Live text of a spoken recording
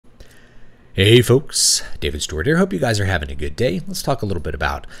Hey folks, David Stewart here. Hope you guys are having a good day. Let's talk a little bit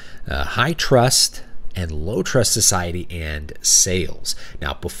about high trust and low trust society and sales.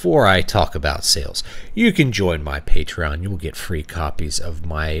 Now, before I talk about sales, you can join my Patreon. You will get free copies of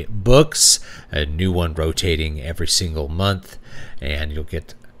my books, a new one rotating every single month, and you'll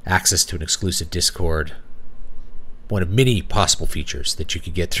get access to an exclusive Discord, one of many possible features that you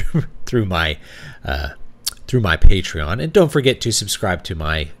could get through my Patreon. And don't forget to subscribe to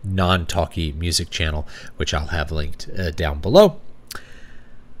my non-talky music channel, which I'll have linked down below.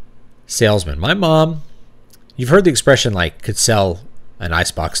 Salesman. My mom, you've heard the expression like could sell an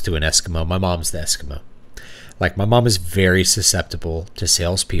icebox to an Eskimo. My mom's the Eskimo. Like, my mom is very susceptible to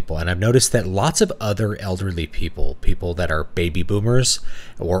salespeople, and I've noticed that lots of other elderly people that are baby boomers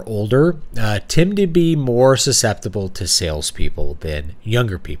or older, tend to be more susceptible to salespeople than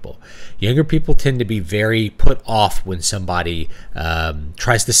younger people. Younger people tend to be very put off when somebody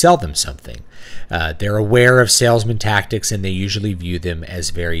tries to sell them something. They're aware of salesman tactics, and they usually view them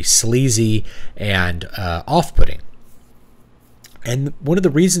as very sleazy and off-putting. And one of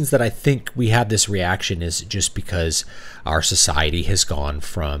the reasons that I think we have this reaction is just because our society has gone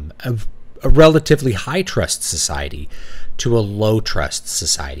from a relatively high trust society to a low trust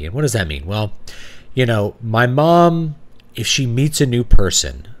society. And what does that mean? Well, you know, my mom, if she meets a new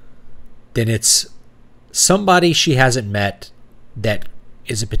person, then it's somebody she hasn't met that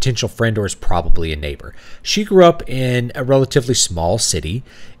is a potential friend or is probably a neighbor. She grew up in a relatively small city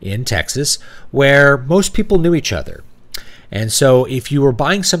in Texas where most people knew each other. And so if you were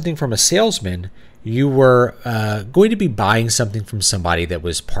buying something from a salesman, you were going to be buying something from somebody that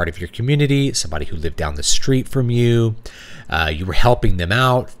was part of your community, somebody who lived down the street from you. You were helping them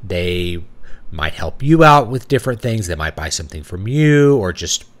out. They might help you out with different things. They might buy something from you, or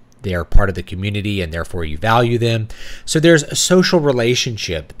just they're part of the community and therefore you value them. So there's a social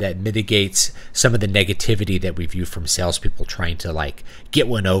relationship that mitigates some of the negativity that we view from salespeople trying to like get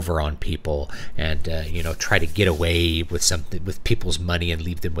one over on people and you know, try to get away with something, with people's money, and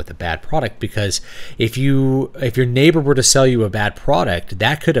leave them with a bad product. Because if your neighbor were to sell you a bad product,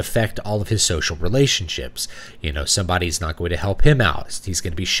 that could affect all of his social relationships. You know, somebody's not going to help him out. He's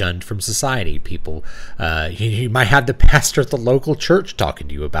going to be shunned from society. People, you might have the pastor at the local church talking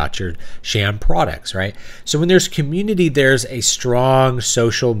to you about your sham products, right? So when there's community, there's a strong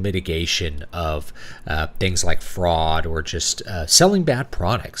social mitigation of things like fraud or just selling bad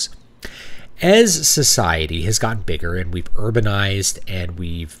products. As society has gotten bigger and we've urbanized and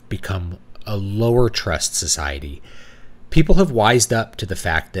we've become a lower trust society, people have wised up to the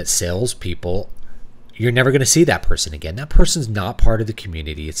fact that salespeople, you're never going to see that person again. That person's not part of the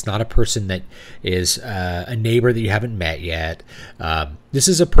community. It's not a person that is a neighbor that you haven't met yet. This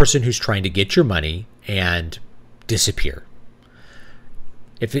is a person who's trying to get your money and disappear.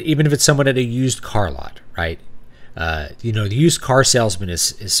 Even if it's someone at a used car lot, right? You know, the used car salesman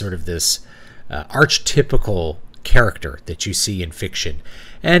is sort of this archetypical character that you see in fiction.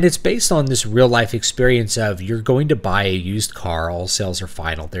 And it's based on this real life experience of you're going to buy a used car. All sales are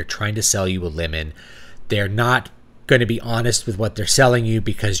final. They're trying to sell you a lemon. They're not going to be honest with what they're selling you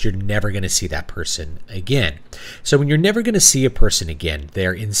because you're never going to see that person again. So when you're never going to see a person again,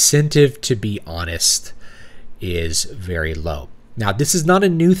 their incentive to be honest is very low. Now, this is not a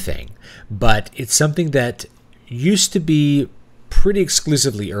new thing, but it's something that used to be pretty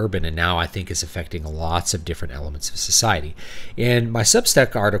exclusively urban, and now I think is affecting lots of different elements of society. In my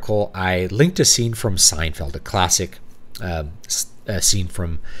Substack article, I linked a scene from Seinfeld, a classic scene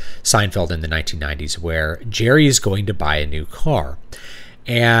from Seinfeld in the 1990s, where Jerry is going to buy a new car.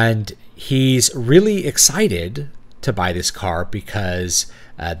 And he's really excited to buy this car because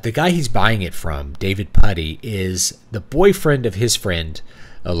the guy he's buying it from, David Puddy, is the boyfriend of his friend,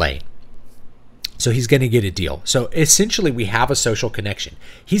 Elaine. So he's going to get a deal. So essentially we have a social connection.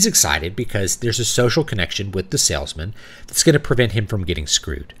 He's excited because there's a social connection with the salesman that's going to prevent him from getting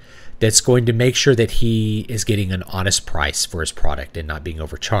screwed. That's going to make sure that he is getting an honest price for his product and not being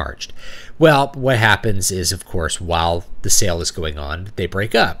overcharged. Well, what happens is, of course, while the sale is going on, they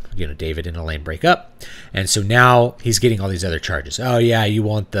break up. You know, David and Elaine break up. And so now he's getting all these other charges. Oh yeah, you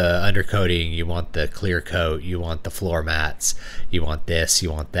want the undercoating, you want the clear coat, you want the floor mats, you want this,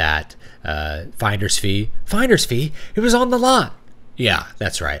 you want that. Finder's fee. Finder's fee? It was on the lot. Yeah,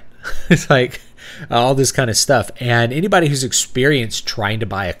 that's right. It's like all this kind of stuff. And anybody who's experienced trying to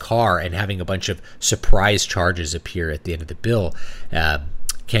buy a car and having a bunch of surprise charges appear at the end of the bill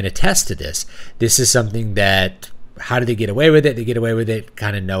can attest to this. This is something that, how do they get away with it? They get away with it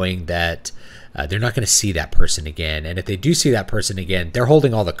kind of knowing that they're not going to see that person again. And if they do see that person again, they're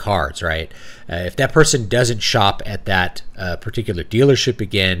holding all the cards, right? If that person doesn't shop at that particular dealership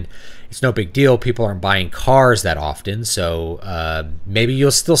again, it's no big deal. People aren't buying cars that often, so maybe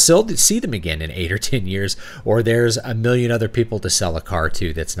you'll still see them again in 8 or 10 years, or there's a million other people to sell a car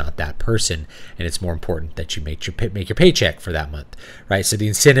to that's not that person, and it's more important that you make your paycheck for that month, right? So the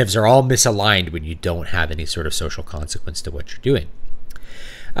incentives are all misaligned when you don't have any sort of social consequence to what you're doing.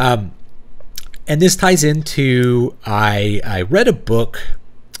 And this ties into, I read a book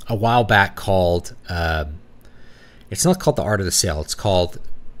a while back called, it's not called The Art of the Sale, it's called,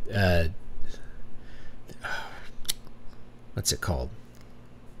 what's it called?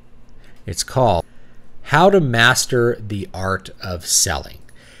 It's called How to Master the Art of Selling.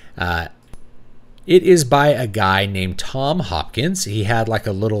 It is by a guy named Tom Hopkins. He had like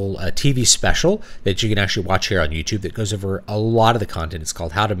a little TV special that you can actually watch here on YouTube that goes over a lot of the content. It's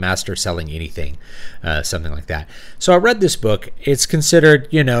called How to Master Selling Anything, something like that. So I read this book. It's considered,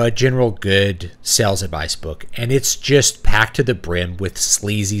 you know, a general good sales advice book, and it's just packed to the brim with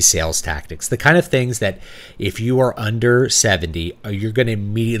sleazy sales tactics, the kind of things that if you are under 70, you're going to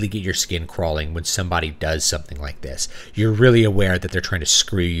immediately get your skin crawling when somebody does something like this. You're really aware that they're trying to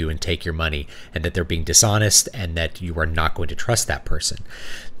screw you and take your money, and that they're being dishonest, and that you are not going to trust that person.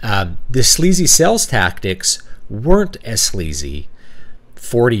 The sleazy sales tactics weren't as sleazy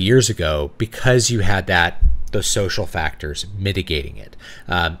 40 years ago because you had those social factors mitigating it.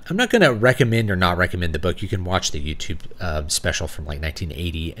 I'm not going to recommend or not recommend the book. You can watch the YouTube special from like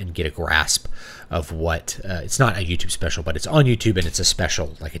 1980 and get a grasp of what, it's not a YouTube special, but it's on YouTube, and it's a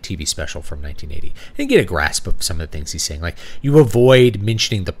special, like a TV special from 1980, and get a grasp of some of the things he's saying. Like, you avoid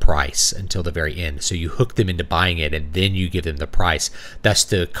mentioning the price until the very end, so you hook them into buying it, and then you give them the price, thus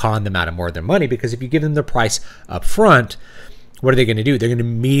to con them out of more of their money, because if you give them the price up front, what are they going to do? They're going to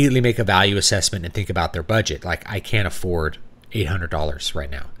immediately make a value assessment and think about their budget. Like, I can't afford $800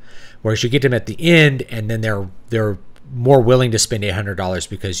 right now. Whereas you get them at the end, and then they're more willing to spend $800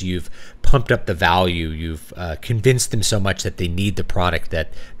 because you've pumped up the value. You've convinced them so much that they need the product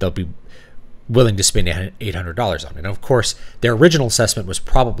that they'll be willing to spend $800 on it. And of course, their original assessment was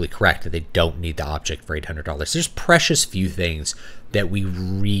probably correct, that they don't need the object for $800. There's precious few things that we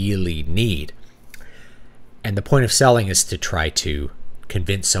really need. And the point of selling is to try to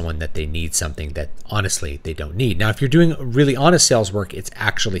convince someone that they need something that honestly they don't need. Now, if you're doing really honest sales work, it's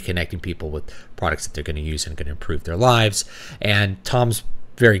actually connecting people with products that they're going to use and going to improve their lives. And Tom's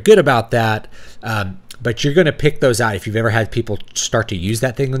very good about that. But you're going to pick those out. If you've ever had people start to use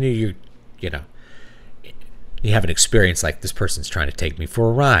that thing on you, you have an experience like, this person's trying to take me for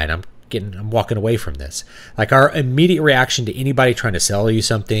a ride. I'm walking away from this. Like, our immediate reaction to anybody trying to sell you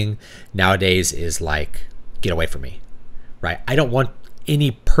something nowadays is like, get away from me, right? I don't want any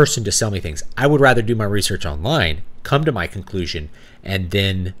person to sell me things. I would rather do my research online, come to my conclusion, and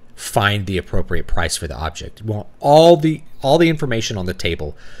then find the appropriate price for the object. We want all the information on the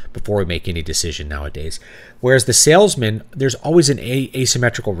table before we make any decision nowadays. Whereas the salesman, there's always an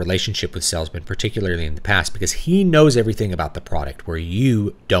asymmetrical relationship with salesmen, particularly in the past, because he knows everything about the product where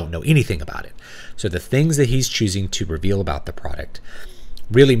you don't know anything about it. So the things that he's choosing to reveal about the product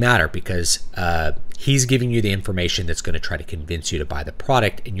really matter, because he's giving you the information that's going to try to convince you to buy the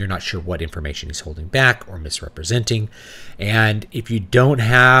product, and you're not sure what information he's holding back or misrepresenting. And if you don't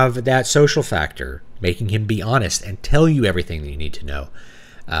have that social factor, making him be honest and tell you everything that you need to know,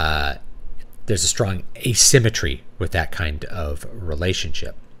 there's a strong asymmetry with that kind of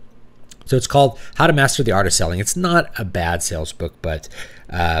relationship. So it's called How to Master the Art of Selling. It's not a bad sales book, but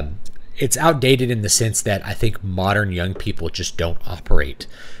it's outdated in the sense that I think modern young people just don't operate.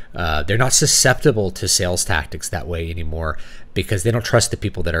 They're not susceptible to sales tactics that way anymore, because they don't trust the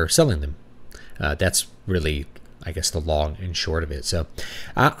people that are selling them. That's really, I guess, the long and short of it. So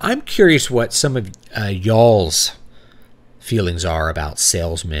I'm curious what some of y'all's feelings are about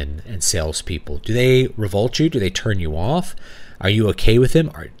salesmen and salespeople. Do they revolt you? Do they turn you off? Are you okay with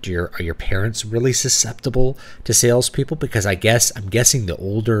them? Are your parents really susceptible to salespeople? Because I'm guessing the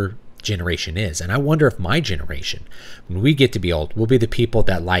older generation is. And I wonder if my generation, when we get to be old, we'll be the people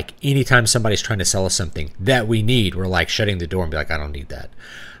that, like, anytime somebody's trying to sell us something that we need, we're like shutting the door and be like, I don't need that.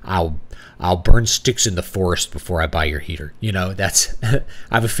 I'll burn sticks in the forest before I buy your heater. That's I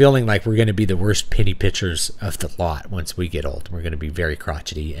have a feeling like we're going to be the worst penny pitchers of the lot once we get old. We're going to be very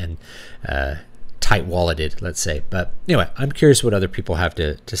crotchety and tight-walleted, let's say. But anyway, I'm curious what other people have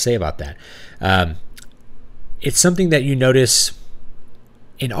to say about that. It's something that you notice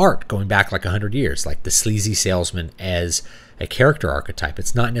in art going back like 100 years, like the sleazy salesman as a character archetype.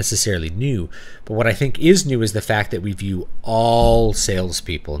 It's not necessarily new, but what I think is new is the fact that we view all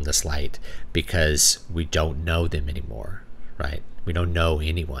salespeople in this light because we don't know them anymore, right? We don't know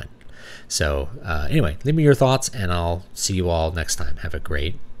anyone. So anyway, leave me your thoughts, and I'll see you all next time. Have a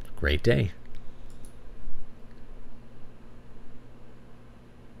great day.